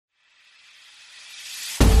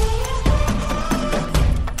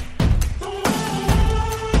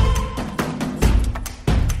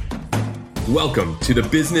Welcome to the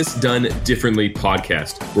Business Done Differently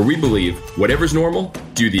podcast, where we believe whatever's normal,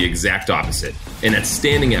 do the exact opposite, and that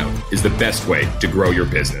standing out is the best way to grow your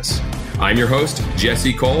business. I'm your host,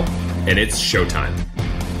 Jesse Cole, and it's showtime.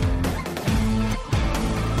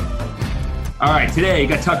 All right, today,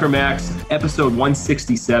 got Tucker Max, episode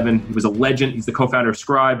 167. He was a legend. He's the co-founder of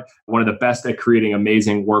Scribe, one of the best at creating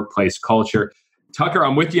amazing workplace culture. Tucker,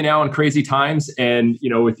 I'm with you now in crazy times. And,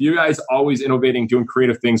 with you guys always innovating, doing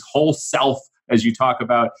creative things, whole self, as you talk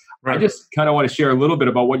about, right. I just kind of want to share a little bit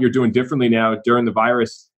about what you're doing differently now during the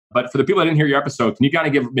virus. But for the people that didn't hear your episode, can you kind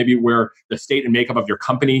of give maybe where the state and makeup of your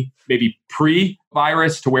company, maybe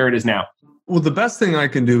pre-virus to where it is now? Well, the best thing I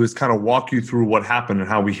can do is kind of walk you through what happened and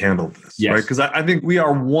how we handled this, yes. Right? Because I think we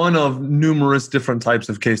are one of numerous different types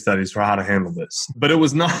of case studies for how to handle this. But it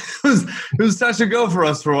was not, it was touch and go for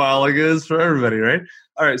us for a while, like it is for everybody, right?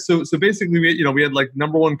 All right, so basically, we had like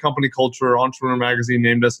number one company culture. Entrepreneur Magazine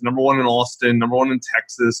named us number one in Austin, number one in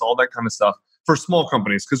Texas, all that kind of stuff for small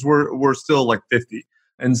companies because we're still like 50.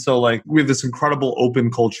 And so like we have this incredible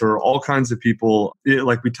open culture, all kinds of people.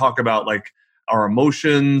 Like we talk about like our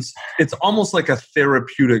emotions. It's almost like a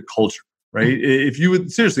therapeutic culture, right? If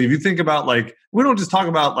you think about like, we don't just talk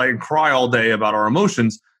about like cry all day about our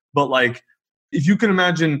emotions, but like if you can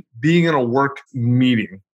imagine being in a work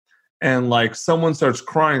meeting and like someone starts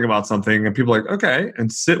crying about something and people are like, okay,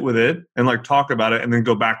 and sit with it and like talk about it and then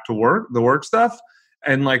go back to the work stuff.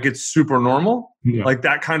 And like, it's super normal. Yeah. Like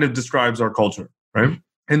that kind of describes our culture, right?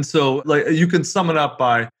 And so like you can sum it up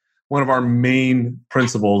by one of our main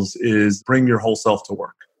principles is bring your whole self to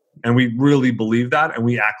work. And we really believe that and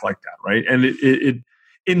we act like that, right? And it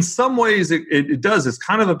in some ways it does. It's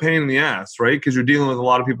kind of a pain in the ass, right? Because you're dealing with a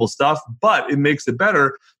lot of people's stuff, but it makes it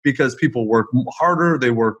better because people work harder,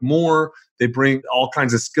 they work more, they bring all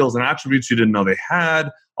kinds of skills and attributes you didn't know they had,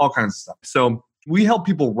 all kinds of stuff. So we help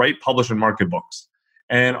people write, publish, and market books.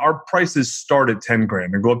 And our prices start at 10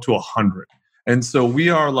 grand and go up to 100. And so we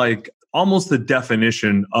are like almost the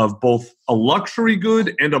definition of both a luxury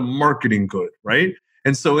good and a marketing good, right?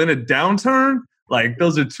 And so in a downturn, like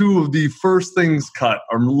those are two of the first things cut.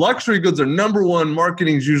 Our luxury goods are number one,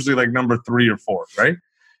 marketing is usually like number 3 or 4, right?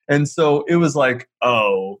 And so it was like,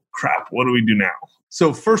 oh crap, what do we do now?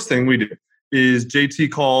 So first thing we did is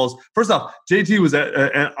JT calls. First off, JT was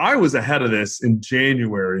and I was ahead of this in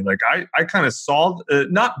January. Like I kind of saw,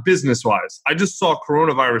 not business-wise, I just saw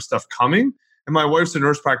coronavirus stuff coming. And my wife's a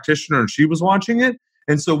nurse practitioner and she was watching it.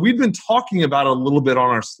 And so we'd been talking about it a little bit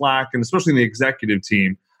on our Slack and especially in the executive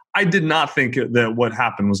team. I did not think that what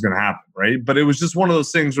happened was going to happen, right? But it was just one of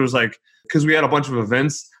those things where it was like, because we had a bunch of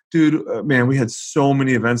events, dude, man, we had so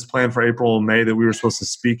many events planned for April and May that we were supposed to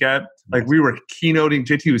speak at. Like we were keynoting,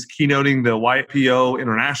 JT was keynoting the YPO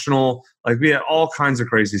International. Like we had all kinds of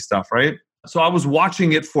crazy stuff, right? So I was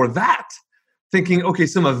watching it for that, thinking, okay,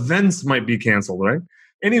 some events might be canceled, right?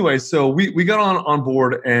 Anyway, so we got on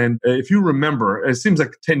board, and if you remember, it seems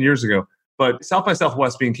like 10 years ago, but South by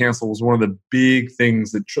Southwest being canceled was one of the big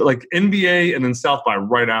things that, like NBA and then South by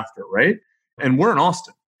right after, right? And we're in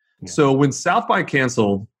Austin. Yeah. So when South by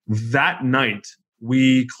canceled, that night,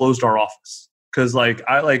 we closed our office. Because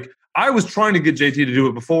I was trying to get JT to do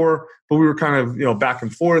it before, but we were kind of, back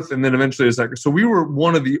and forth. And then eventually it was like, so we were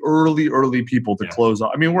one of the early people to close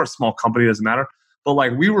off. I mean, we're a small company, it doesn't matter. But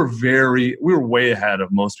like we were way ahead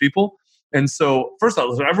of most people. And so first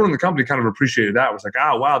off, everyone in the company kind of appreciated that. It was like,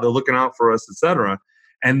 wow, they're looking out for us, et cetera.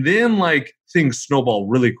 And then like things snowball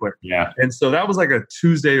really quick. Yeah. And so that was like a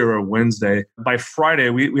Tuesday or a Wednesday. By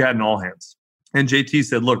Friday, we had an all hands. And JT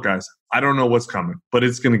said, look, guys, I don't know what's coming, but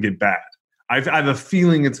it's going to get bad. I have a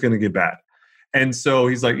feeling it's going to get bad. And so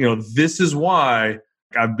he's like, this is why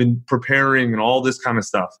I've been preparing and all this kind of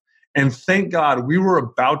stuff. And thank God we were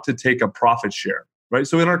about to take a profit share. Right.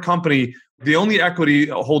 So in our company, the only equity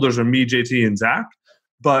holders are me, JT, and Zach.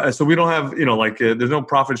 But so we don't have, there's no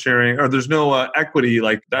profit sharing or there's no equity,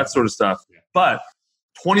 like that sort of stuff. Yeah. But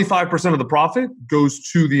 25% of the profit goes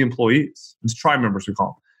to the employees. It's tribe members, we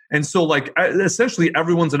call them. And so like essentially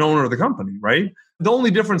everyone's an owner of the company, right? The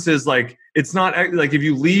only difference is like, it's not like if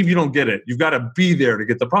you leave, you don't get it. You've got to be there to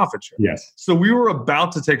get the profit share. Yes. So we were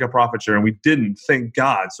about to take a profit share and we didn't, thank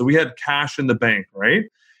God. So we had cash in the bank, right?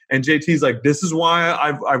 And JT's like, this is why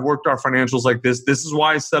I've worked our financials like this. This is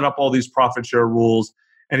why I set up all these profit share rules.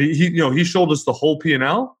 And he showed us the whole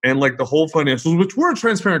P&L and like the whole financials, which we're a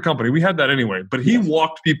transparent company. We had that anyway. But he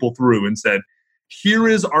walked people through and said, here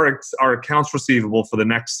is our accounts receivable for the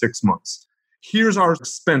next 6 months. Here's our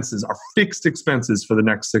expenses, our fixed expenses for the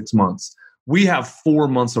next 6 months. We have 4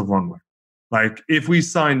 months of runway. Like if we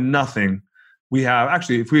sign nothing,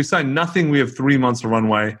 if we sign nothing, we have 3 months of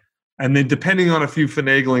runway. And then depending on a few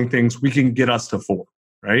finagling things, we can get us to 4,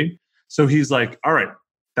 right? So he's like, all right,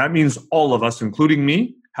 that means all of us, including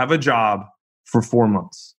me, have a job for 4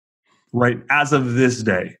 months, right? As of this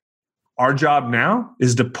day. Our job now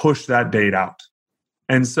is to push that date out.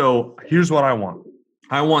 And so here's what I want.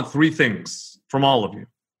 I want 3 things from all of you.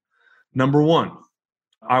 Number 1,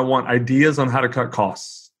 I want ideas on how to cut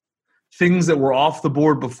costs. Things that were off the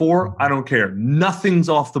board before, I don't care. Nothing's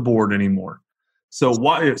off the board anymore. So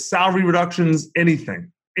salary reductions,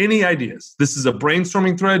 anything, any ideas. This is a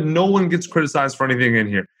brainstorming thread. No one gets criticized for anything in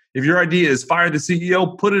here. If your idea is fire the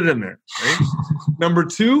CEO, put it in there. Right? Number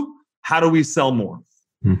 2, how do we sell more?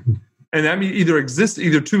 Mm-hmm. And that means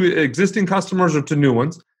either to existing customers or to new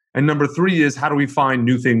ones. And number 3 is how do we find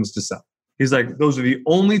new things to sell? He's like, those are the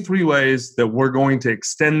only 3 ways that we're going to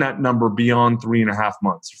extend that number beyond 3.5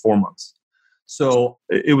 months, 4 months. So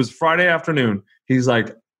it was Friday afternoon. He's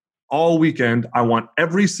like, all weekend, I want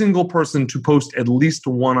every single person to post at least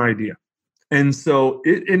 1 idea. And so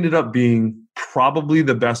it ended up being probably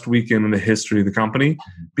the best weekend in the history of the company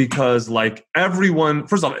because like everyone,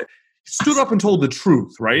 first of all, stood up and told the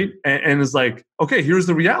truth, right? And is like, okay, here's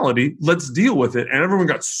the reality. Let's deal with it. And everyone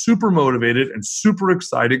got super motivated and super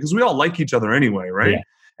excited because we all like each other anyway, right? Yeah.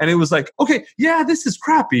 And it was like, okay, yeah, this is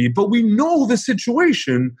crappy, but we know the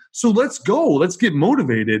situation. So let's go. Let's get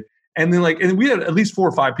motivated. And then and we had at least 4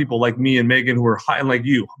 or 5 people like me and Megan who were high, and like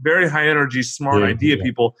you, very high energy, smart idea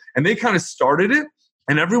people. And they kind of started it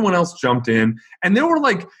and everyone else jumped in. And there were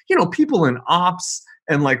people in ops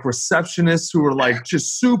and like receptionists who were like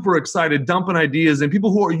just super excited, dumping ideas, and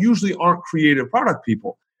people who usually aren't creative product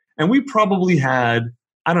people. And we probably had,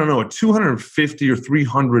 I don't know, a 250 or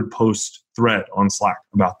 300 post thread on Slack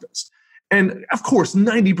about this. And of course,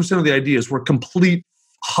 90% of the ideas were complete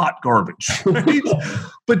hot garbage, right?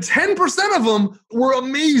 But 10% of them were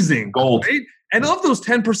amazing. Gold. Right? And of those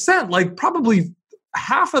 10%, like probably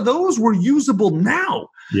half of those were usable now.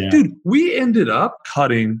 Yeah. Dude, we ended up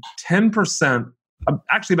cutting 10%,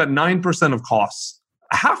 actually about 9% of costs.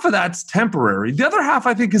 Half of that's temporary. The other half,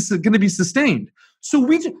 I think, is going to be sustained. So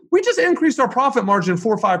we just increased our profit margin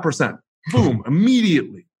 4 or 5%. Boom,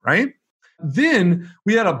 immediately, right? Then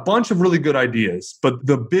we had a bunch of really good ideas. But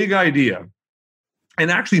the big idea, and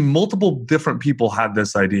actually multiple different people had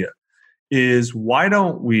this idea, is why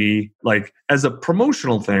don't we, like as a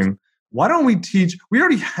promotional thing, why don't we teach, we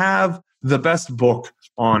already have the best book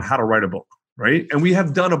on how to write a book. Right? And we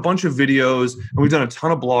have done a bunch of videos and we've done a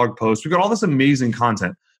ton of blog posts. We've got all this amazing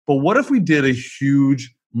content. But what if we did a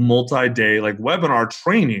huge multi-day webinar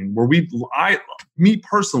training where me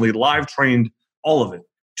personally live trained all of it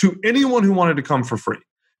to anyone who wanted to come for free?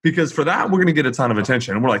 Because for that, we're going to get a ton of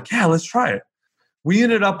attention. And we're like, yeah, let's try it. We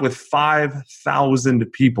ended up with 5,000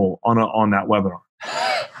 people on that webinar.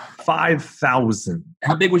 5,000.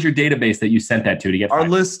 How big was your database that you sent that to get our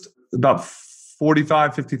list? About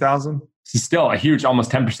 45, 50,000. Still a huge, almost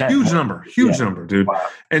 10%. Huge number, dude. Wow.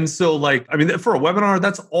 And so for a webinar,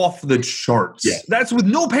 that's off the charts. Yeah. That's with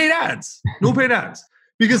no paid ads,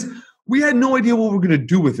 because we had no idea what we're going to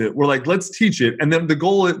do with it. We're like, let's teach it. And then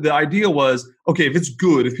the idea was, okay, if it's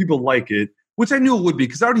good, if people like it, which I knew it would be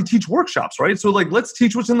because I already teach workshops, right? So let's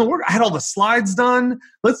teach what's in the work. I had all the slides done.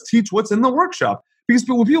 Let's teach what's in the workshop. Because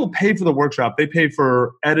when people pay for the workshop, they pay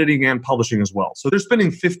for editing and publishing as well. So they're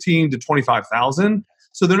spending $15,000 to $25,000.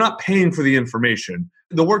 So they're not paying for the information.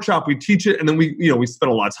 The workshop, we teach it, and then we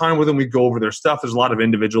spend a lot of time with them. We go over their stuff. There's a lot of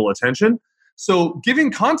individual attention. So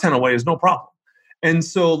giving content away is no problem. And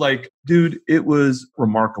so dude, it was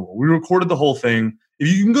remarkable. We recorded the whole thing. If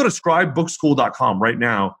you can go to scribebookschool.com right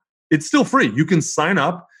now, it's still free. You can sign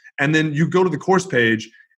up and then you go to the course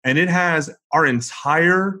page and it has our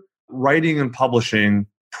entire writing and publishing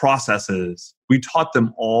processes. We taught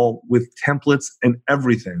them all with templates and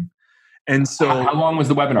everything. And so, how long was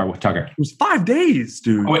the webinar with Tucker? It was 5 days,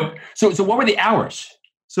 dude. So what were the hours?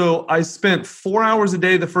 So I spent 4 hours a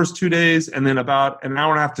day the first 2 days, and then about an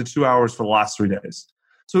hour and a half to 2 hours for the last 3 days.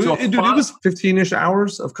 So it was 15-ish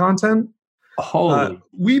hours of content. Holy!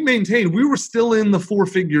 We were still in the 4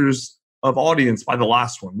 figures of audience by the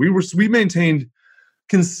last one. We maintained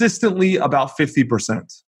consistently about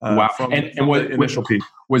 50%. Wow! From the initial peak.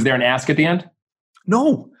 Was there an ask at the end?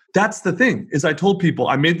 No. That's the thing, is I told people,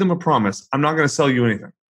 I made them a promise, I'm not going to sell you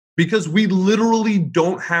anything. Because we literally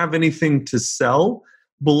don't have anything to sell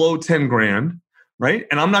below 10 grand, right?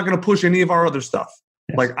 And I'm not going to push any of our other stuff.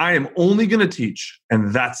 Yes. I am only going to teach,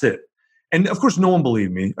 and that's it. And of course, no one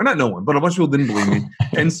believed me. Or not no one, but a bunch of people didn't believe me.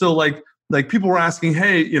 And so people were asking,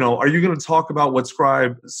 hey, are you going to talk about what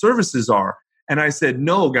Scribe services are? And I said,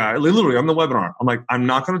 no, guy, literally on the webinar, I'm like, I'm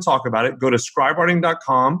not going to talk about it. Go to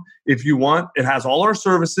scribewriting.com. If you want, it has all our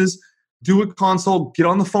services. do a consult, get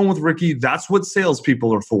on the phone with Ricky. That's what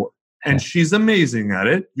salespeople are for. And she's amazing at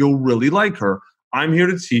it. You'll really like her. I'm here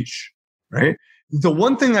to teach, right? The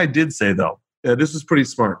one thing I did say, though, this was pretty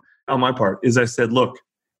smart on my part, is I said, look,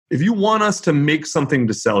 if you want us to make something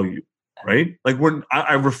to sell you, right? Like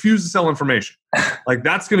I refuse to sell information. Like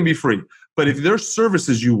that's going to be free. But if there's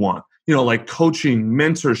services you want, like coaching,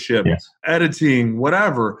 mentorship, editing,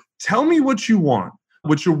 whatever, tell me what you want,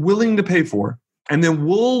 what you're willing to pay for. And then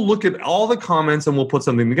we'll look at all the comments and we'll put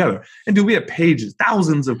something together. And we have pages,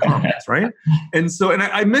 thousands of comments, right? And so, and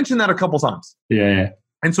I mentioned that a couple times. Yeah.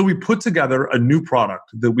 And so we put together a new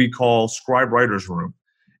product that we call Scribe Writer's Room,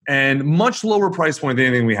 and much lower price point than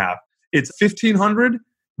anything we have. It's $1,500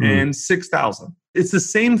 and $6,000. It's the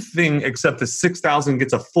same thing, except the $6,000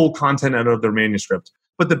 gets a full content edit of their manuscript.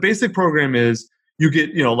 But the basic program is you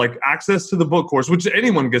get, like access to the book course, which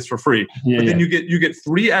anyone gets for free. But then you get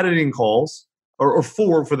 3 editing calls, or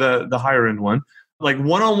 4 for the higher end one, like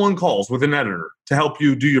one-on-one calls with an editor to help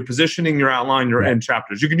you do your positioning, your outline, your end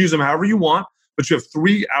chapters. You can use them however you want, but you have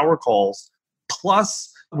 3-hour calls.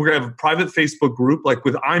 Plus, we're going to have a private Facebook group, like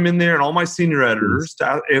with I'm in there and all my senior editors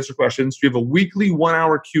to answer questions. You have a weekly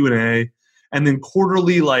 1-hour Q&A, and then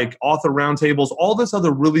quarterly like author roundtables, all this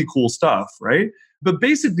other really cool stuff, right? But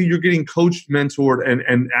basically, you're getting coached, mentored,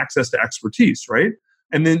 and access to expertise, right?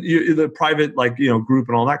 And then the private group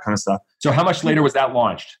and all that kind of stuff. So how much later was that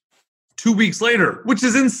launched? 2 weeks later, which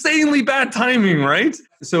is insanely bad timing, right?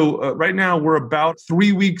 So right now we're about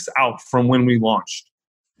 3 weeks out from when we launched.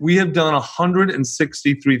 We have done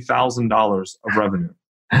 $163,000 of revenue.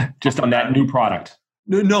 Just on that new product?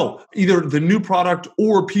 No, either the new product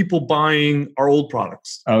or people buying our old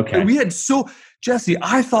products. Okay. And we had Jesse,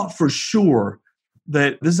 I thought for sure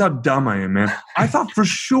that, this is how dumb I am, man. I thought for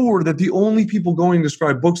sure that the only people going to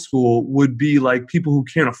Scribe Book School would be like people who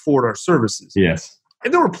can't afford our services. Yes.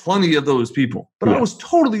 And there were plenty of those people, but I was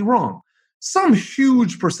totally wrong. Some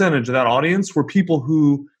huge percentage of that audience were people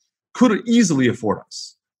who could easily afford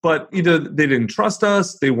us, but either they didn't trust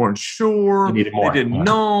us, they weren't sure, they didn't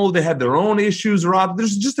know, they had their own issues, or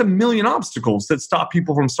there's just a million obstacles that stop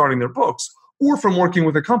people from starting their books or from working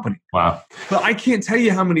with a company. Wow. But I can't tell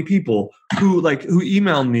you how many people who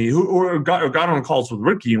emailed me or got on calls with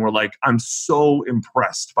Ricky and were like, I'm so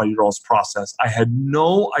impressed by your all's process. I had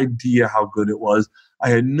no idea how good it was. I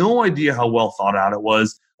had no idea how well thought out it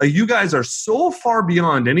was. Like, you guys are so far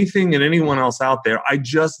beyond anything and anyone else out there. I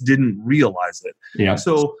just didn't realize it. Yeah.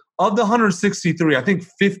 So of the 163, I think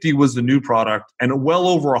 50 was the new product, and well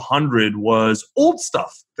over 100 was old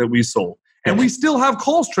stuff that we sold. And we still have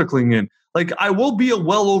calls trickling in. Like, I will be at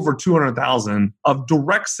well over 200,000 of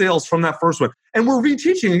direct sales from that first one. And we're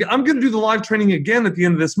reteaching. I'm going to do the live training again at the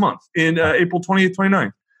end of this month in April 28th,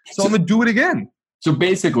 29th. So I'm going to do it again. So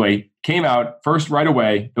basically, came out first right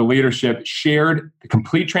away, the leadership shared the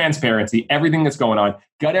complete transparency, everything that's going on,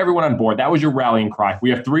 got everyone on board. That was your rallying cry.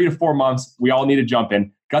 We have 3 to 4 months. We all need to jump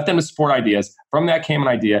in. Got them to support ideas. From that came an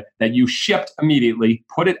idea that you shipped immediately,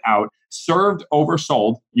 put it out, served,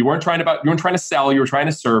 oversold. You weren't trying to sell, you were trying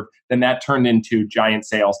to serve. Then that turned into giant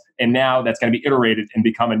sales. And now that's going to be iterated and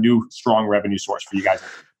become a new strong revenue source for you guys.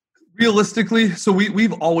 Realistically, so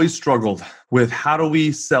we've always struggled with how do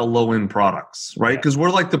we sell low-end products, right? Because we're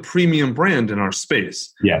like the premium brand in our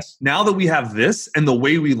space. Yes. Now that we have this and the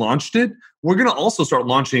way we launched it, we're going to also start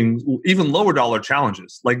launching even lower dollar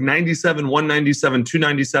challenges, like 97, 197,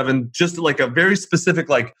 297, just like a very specific,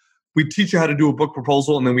 like, we teach you how to do a book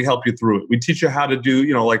proposal and then we help you through it. We teach you how to do,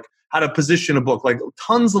 like how to position a book, like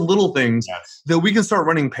tons of little things that we can start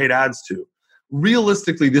running paid ads to.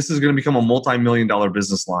 Realistically, this is going to become a multi-million-dollar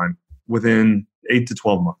business line within 8 to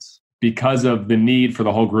 12 months. Because of the need for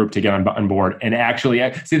the whole group to get on board. And actually,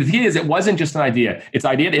 see, the thing is, it wasn't just an idea. It's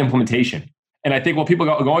idea to implementation. And I think when people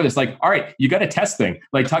go with this, like, all right, you got a test thing.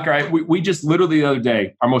 Like, Tucker, we just literally the other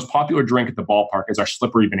day, our most popular drink at the ballpark is our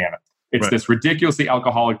Slippery Banana. It's this ridiculously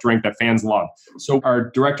alcoholic drink that fans love. So our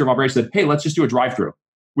director of operations said, hey, let's just do a drive-through.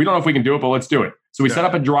 We don't know if we can do it, but let's do it. So we set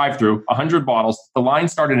up a drive-through, 100 bottles. The line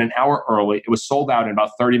started an hour early. It was sold out in about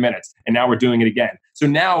 30 minutes. And now we're doing it again. So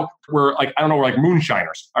now we're like, we're like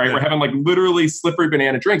moonshiners. All right. We're having like literally Slippery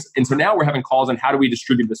Banana drinks. And so now we're having calls on how do we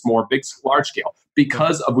distribute this more large scale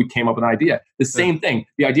because of we came up with an idea. The same thing.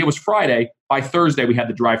 The idea was Friday. By Thursday, we had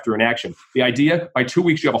the drive-through in action. The idea, by 2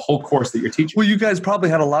 weeks, you have a whole course that you're teaching. Well, you guys probably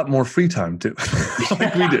had a lot more free time, too,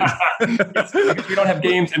 like we did. Because we don't have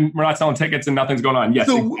games and we're not selling tickets and nothing's going on. Yes,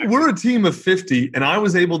 so we're a team of 50, and I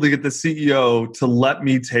was able to get the CEO to let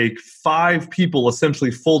me take 5 people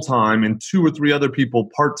essentially full-time and 2 or 3 other people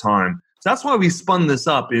part-time. So that's why we spun this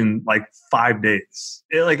up in like 5 days.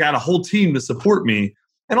 I had a whole team to support me.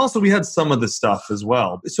 And also we had some of the stuff as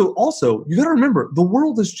well. So also you got to remember the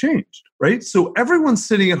world has changed, right? So everyone's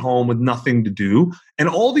sitting at home with nothing to do. And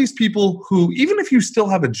all these people who, even if you still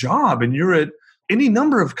have a job and you're at any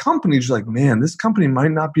number of companies, you're like, man, this company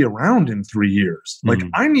might not be around in 3 years. Like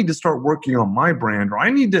I need to start working on my brand, or I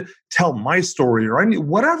need to tell my story, or I need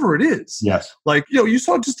whatever it is. Yes. Like, you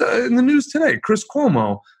saw just in the news today, Chris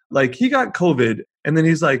Cuomo, like he got COVID. And then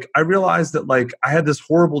he's like, I realized that like I had this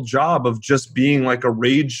horrible job of just being like a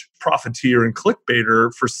rage profiteer and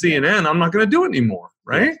clickbaiter for CNN. I'm not going to do it anymore.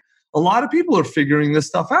 Right. Yes. A lot of people are figuring this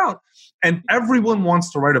stuff out, and everyone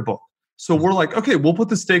wants to write a book. So we're like, okay, we'll put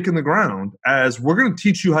the stake in the ground as we're going to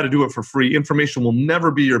teach you how to do it for free. Information will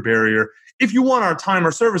never be your barrier. If you want our time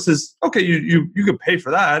or services, okay, you can pay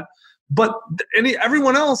for that. But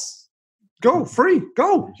everyone else, go free,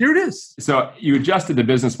 go. Here it is. So you adjusted the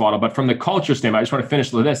business model, but from the culture standpoint, I just want to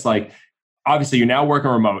finish with this. Like, obviously, you're now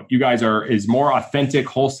working remote. You guys is more authentic,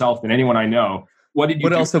 whole self than anyone I know.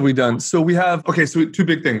 What else have we done? So we have, so two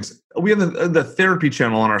big things. We have the therapy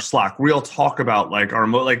channel on our Slack. We all talk about like our,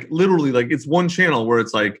 like literally like it's one channel where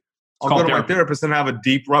it's like, I'll go to my therapist and have a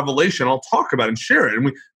deep revelation. I'll talk about it and share it.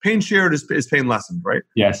 And pain shared is pain lessened, right?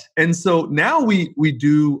 Yes. And so now we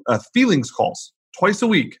do feelings calls twice a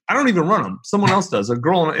week. I don't even run them. Someone else does. A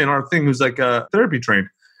girl in our thing who's like therapy trained.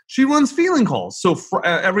 She runs feeling calls. So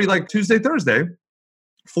every like Tuesday, Thursday,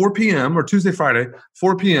 4 p.m. or Tuesday, Friday,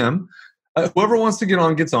 4 p.m., whoever wants to get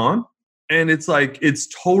on gets on. And it's like, it's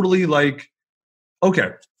totally like,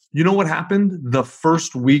 okay, you know what happened the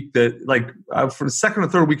first week that like for the second or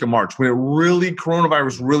third week of March, when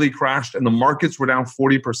coronavirus really crashed and the markets were down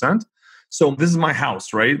 40%. So this is my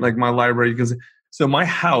house, right? Like my library, so my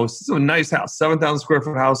house, it's a nice house, 7,000 square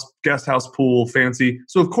foot house, guest house, pool, fancy.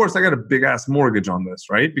 So of course I got a big ass mortgage on this,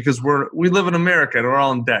 right? Because we live in America and we're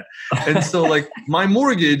all in debt. And so like my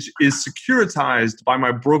mortgage is securitized by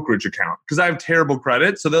my brokerage account because I have terrible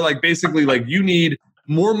credit. So they're like, basically like you need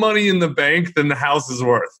more money in the bank than the house is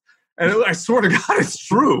worth. And I swear to God, it's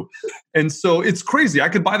true. And so it's crazy. I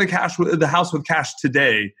could buy the house with cash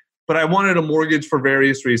today, but I wanted a mortgage for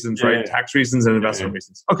various reasons, right? Yeah. Tax reasons and investment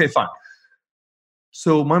reasons. Okay, fine.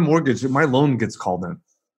 So my loan gets called in.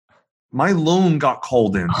 My loan got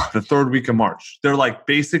called in the third week of March. They're like,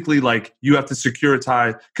 basically like you have to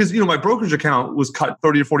securitize because, my brokerage account was cut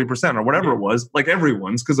 30 or 40% or whatever it was, like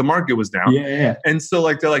everyone's because the market was down. Yeah. And so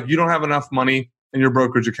like, they're like, you don't have enough money in your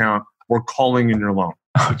brokerage account. We're calling in your loan.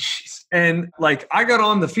 Oh, jeez. And like, I got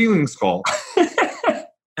on the feelings call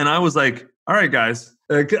and I was like, all right, guys,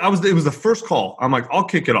 it was the first call. I'm like, I'll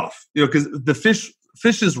kick it off, because the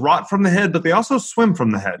fishes rot from the head, but they also swim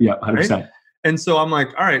from the head. Yeah, 100%. Right? And so I'm like,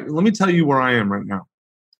 all right, let me tell you where I am right now.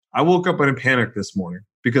 I woke up in a panic this morning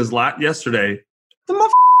because yesterday,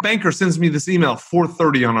 the banker sends me this email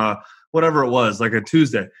 4:30 on whatever it was, like a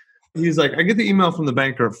Tuesday. He's like, I get the email from the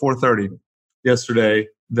banker at 4:30 yesterday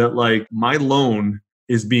that like my loan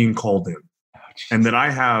is being called in and that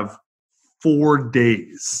I have 4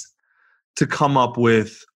 days to come up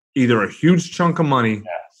with either a huge chunk of money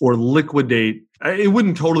or liquidate. It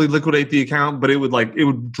wouldn't totally liquidate the account, but it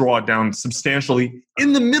would draw it down substantially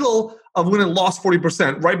in the middle of when it lost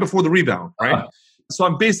 40%, right before the rebound, right? So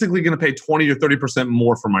I'm basically going to pay 20 or 30%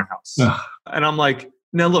 more for my house. And I'm like,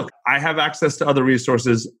 now look, I have access to other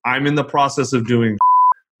resources. I'm in the process of doing,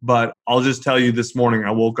 but I'll just tell you this morning,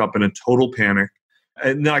 I woke up in a total panic.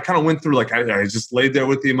 And then I kind of went through, like, I just laid there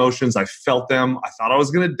with the emotions. I felt them. I thought I was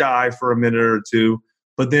going to die for a minute or two.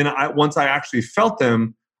 But then once I actually felt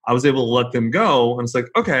them, I was able to let them go. And it's like,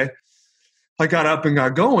 okay, I got up and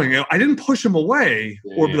got going. I didn't push them away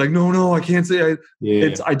or be like, no, I can't say.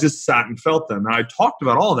 I just sat and felt them. And I talked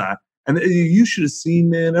about all that. And you should have seen,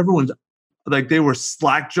 man, everyone's like, they were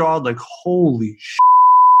slack-jawed, like, holy shit.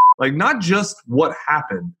 Like, not just what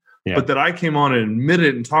happened, but that I came on and admitted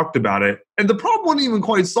it and talked about it. And the problem wasn't even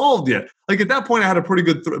quite solved yet. Like, at that point, I had a pretty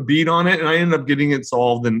good beat on it, and I ended up getting it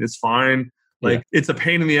solved, and it's fine. Like, it's a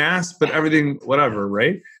pain in the ass, but everything, whatever,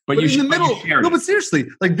 right? But in the middle, no, but seriously,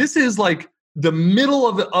 like, this is like the middle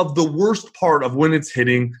of the worst part of when it's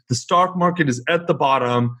hitting. The stock market is at the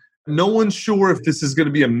bottom. No one's sure if this is going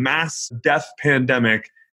to be a mass death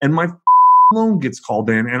pandemic. And my loan gets called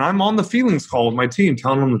in, and I'm on the feelings call with my team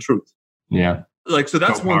telling them the truth. Yeah. Like, so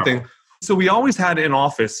that's one thing. So we always had in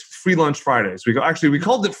office free lunch Fridays. We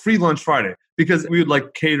called it free lunch Friday because we would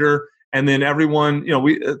like cater, and then everyone,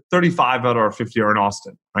 we 35 out of our 50 are in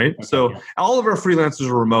Austin, right? Okay, so all of our freelancers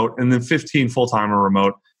are remote, and then 15 full-time are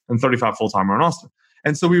remote, and 35 full-time are in Austin.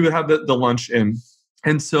 And so we would have the lunch in.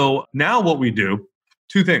 And so now what we do,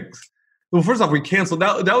 2 things. Well, first off, we canceled.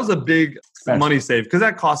 That was a big money save because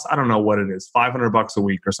that costs, I don't know what it is, $500 a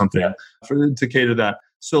week or something to cater that.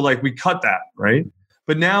 So like we cut that, right?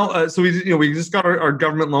 But now, so we just got our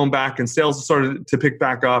government loan back, and sales started to pick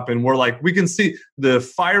back up, and we're like, we can see the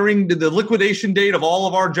liquidation date of all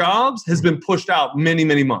of our jobs has been pushed out many,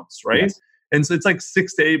 many months, right? Yes. And so it's like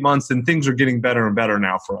 6 to 8 months, and things are getting better and better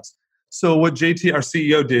now for us. So what JT, our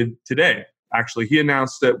CEO, did today, actually, he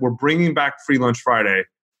announced that we're bringing back Free Lunch Friday,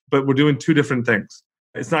 but we're doing 2 different things.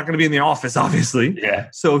 It's not going to be in the office, obviously. Yeah.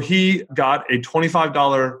 So he got a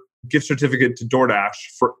 $25 gift certificate to DoorDash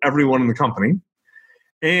for everyone in the company.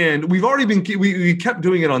 And we've already we kept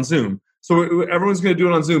doing it on Zoom. So everyone's going to do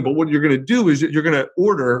it on Zoom. But what you're going to do is you're going to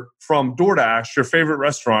order from DoorDash, your favorite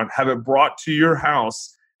restaurant, have it brought to your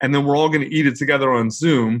house, and then we're all going to eat it together on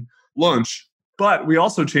Zoom, lunch. But we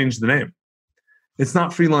also changed the name. It's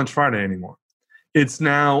not Free Lunch Friday anymore. It's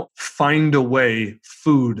now Find a Way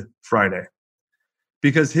Food Friday.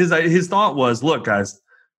 Because his thought was, look, guys,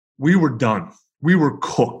 we were done. We were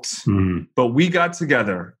cooked, but we got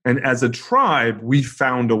together, and as a tribe, we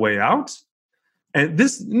found a way out. And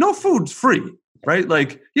no food's free, right?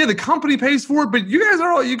 Like, yeah, the company pays for it, but you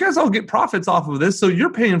guys all get profits off of this, so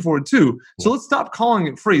you're paying for it too. So let's stop calling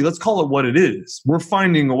it free. Let's call it what it is. We're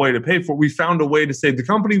finding a way to pay for it. We found a way to save the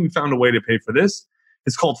company. We found a way to pay for this.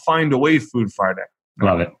 It's called Find a Way Food Friday.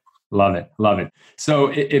 Love it. Love it. Love it. So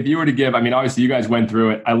if you were to give, I mean, obviously you guys went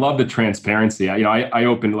through it. I love the transparency. I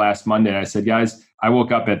opened last Monday and I said, guys, I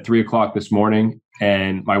woke up at 3:00 this morning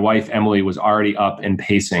and my wife, Emily, was already up and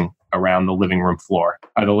pacing around the living room floor,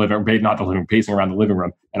 pacing around the living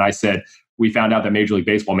room. And I said, we found out that Major League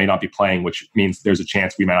Baseball may not be playing, which means there's a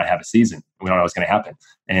chance we might not have a season. We don't know what's going to happen.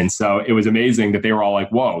 And so it was amazing that they were all like,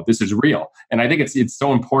 whoa, this is real. And I think it's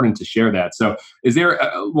so important to share that. So is there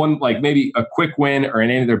one, like maybe a quick win or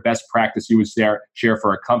any other best practice you would share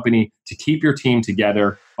for a company to keep your team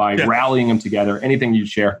together by rallying them together? Anything you'd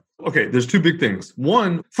share? Okay, there's 2 big things.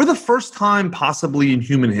 One, for the first time possibly in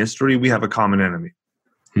human history, we have a common enemy.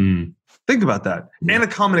 Think about that. And a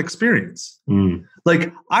common experience.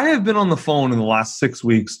 Like, I have been on the phone in the last 6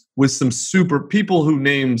 weeks with some super people who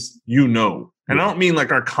names you know. And I don't mean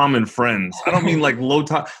like our common friends. I don't mean like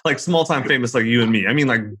small time famous like you and me. I mean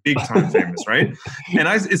like big time famous, right? And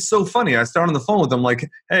it's so funny. I start on the phone with them like,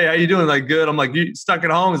 hey, how you doing? Like, good. I'm like, you stuck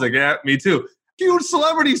at home? He's like, yeah, me too. Huge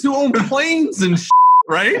celebrities who own planes and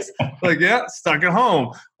right? Like, yeah, stuck at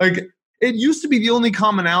home. Like, it used to be the only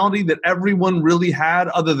commonality that everyone really had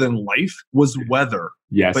other than life was weather.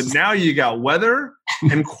 Yes. But now you got weather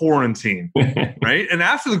and quarantine, right? And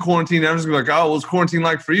after the quarantine, everyone's going to be like, oh, what's quarantine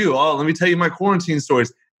like for you? Oh, let me tell you my quarantine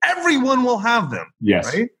stories. Everyone will have them.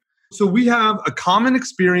 Yes. Right? So we have a common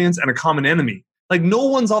experience and a common enemy. Like, no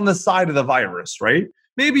one's on the side of the virus, right?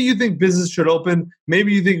 Maybe you think business should open.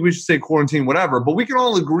 Maybe you think we should say quarantine, whatever. But we can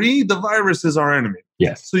all agree the virus is our enemy.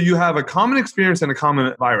 Yes. So you have a common experience and a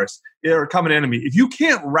common virus or a common enemy. If you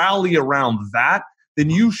can't rally around that, then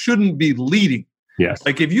you shouldn't be leading. Yes.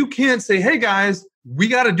 Like, if you can't say, hey, guys, we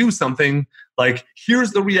got to do something. Like,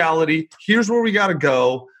 here's the reality. Here's where we got to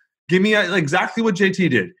go. Give me exactly what JT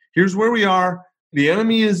did. Here's where we are. The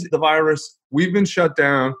enemy is the virus. We've been shut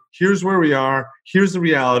down. Here's where we are. Here's the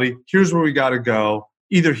reality. Here's where we got to go.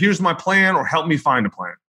 Either here's my plan or help me find a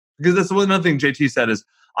plan. Because that's another thing JT said is,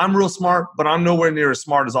 I'm real smart, but I'm nowhere near as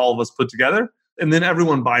smart as all of us put together. And then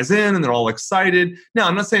everyone buys in and they're all excited. Now,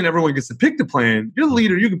 I'm not saying everyone gets to pick the plan. You're the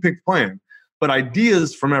leader. You can pick the plan. But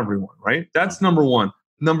ideas from everyone, right? That's number 1.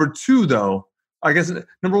 Number 2, though, I guess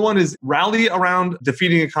number 1 is rally around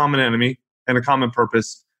defeating a common enemy and a common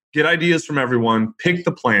purpose. Get ideas from everyone. Pick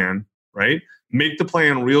the plan, right? Make the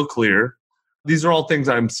plan real clear. These are all things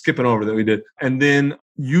I'm skipping over that we did. And then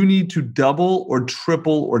you need to double or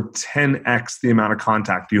triple or 10x the amount of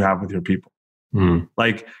contact you have with your people.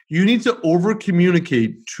 Like, you need to over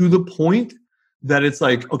communicate to the point that it's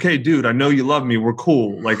like, okay, dude, I know you love me. We're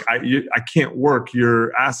cool. Like, I can't work.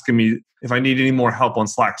 You're asking me if I need any more help on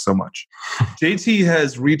Slack so much. JT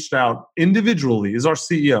has reached out individually, as our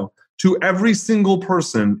CEO, to every single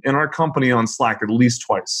person in our company on Slack at least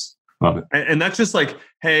twice. Love it. And that's just like,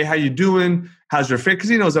 hey, how you doing? How's your fit? Because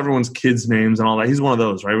he knows everyone's kids' names and all that. He's one of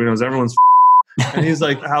those, right? He knows everyone's and he's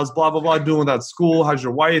like, how's blah, blah, blah doing without school? How's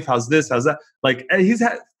your wife? How's this? How's that? Like, he's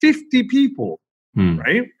had 50 people,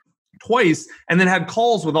 right? Twice, and then had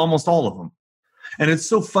calls with almost all of them. And it's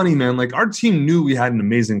so funny, man. Like, our team knew we had an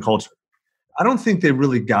amazing culture. I don't think they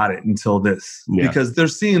really got it until this because they're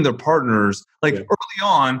seeing their partners, like early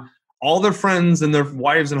on, all their friends and their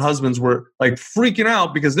wives and husbands were like freaking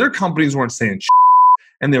out because their companies weren't saying shit,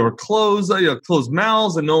 and they were closed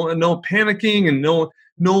mouths and no panicking and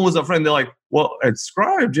no one was upfront. They're like, well, at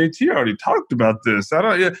Scribe, JT already talked about this.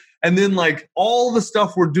 And then like all the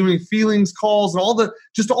stuff we're doing, feelings calls, and all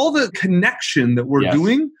the connection that we're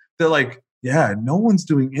doing, they're like, yeah, no one's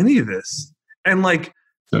doing any of this. And like,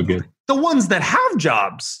 so good. The ones that have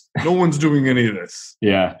jobs, no one's doing any of this.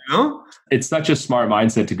 Yeah. You know? It's such a smart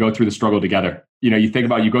mindset to go through the struggle together. You think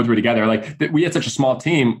about, you go through it together. Like we had such a small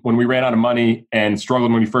team when we ran out of money and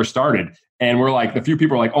struggled when we first started. And we're like, the few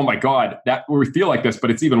people are like, oh my God, that we feel like this, but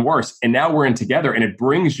it's even worse. And now we're in together and it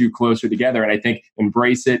brings you closer together. And I think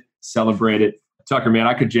embrace it, celebrate it. Tucker, man,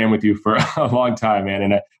 I could jam with you for a long time, man.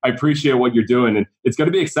 And I appreciate what you're doing. And it's going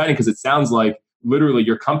to be exciting because it sounds like literally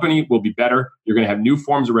your company will be better. You're going to have new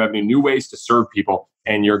forms of revenue, new ways to serve people.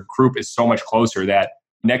 And your group is so much closer that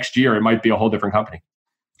next year it might be a whole different company.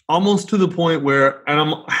 Almost to the point where, and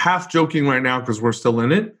I'm half joking right now because we're still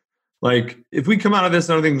in it. Like if we come out of this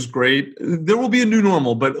and everything's great, there will be a new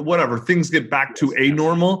normal, but whatever, things get back to a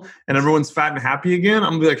normal and everyone's fat and happy again.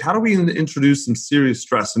 I'm gonna be like, how do we introduce some serious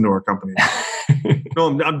stress into our company?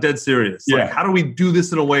 No, I'm dead serious. Yeah. Like, how do we do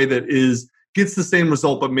this in a way that gets the same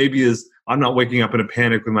result, but maybe I'm not waking up in a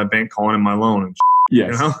panic with my bank calling in my loan and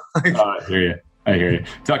yes. I hear you.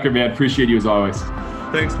 Tucker, man, appreciate you as always.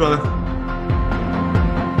 Thanks, brother.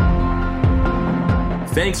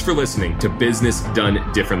 Thanks for listening to Business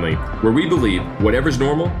Done Differently, where we believe whatever's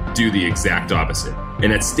normal, do the exact opposite.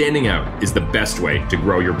 And that standing out is the best way to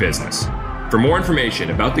grow your business. For more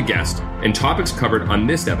information about the guest and topics covered on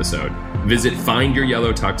this episode, visit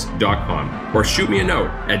findyouryellowtux.com or shoot me a note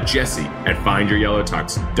at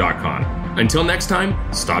jesse@findyouryellowtux.com. Until next time,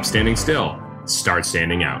 stop standing still, start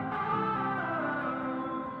standing out.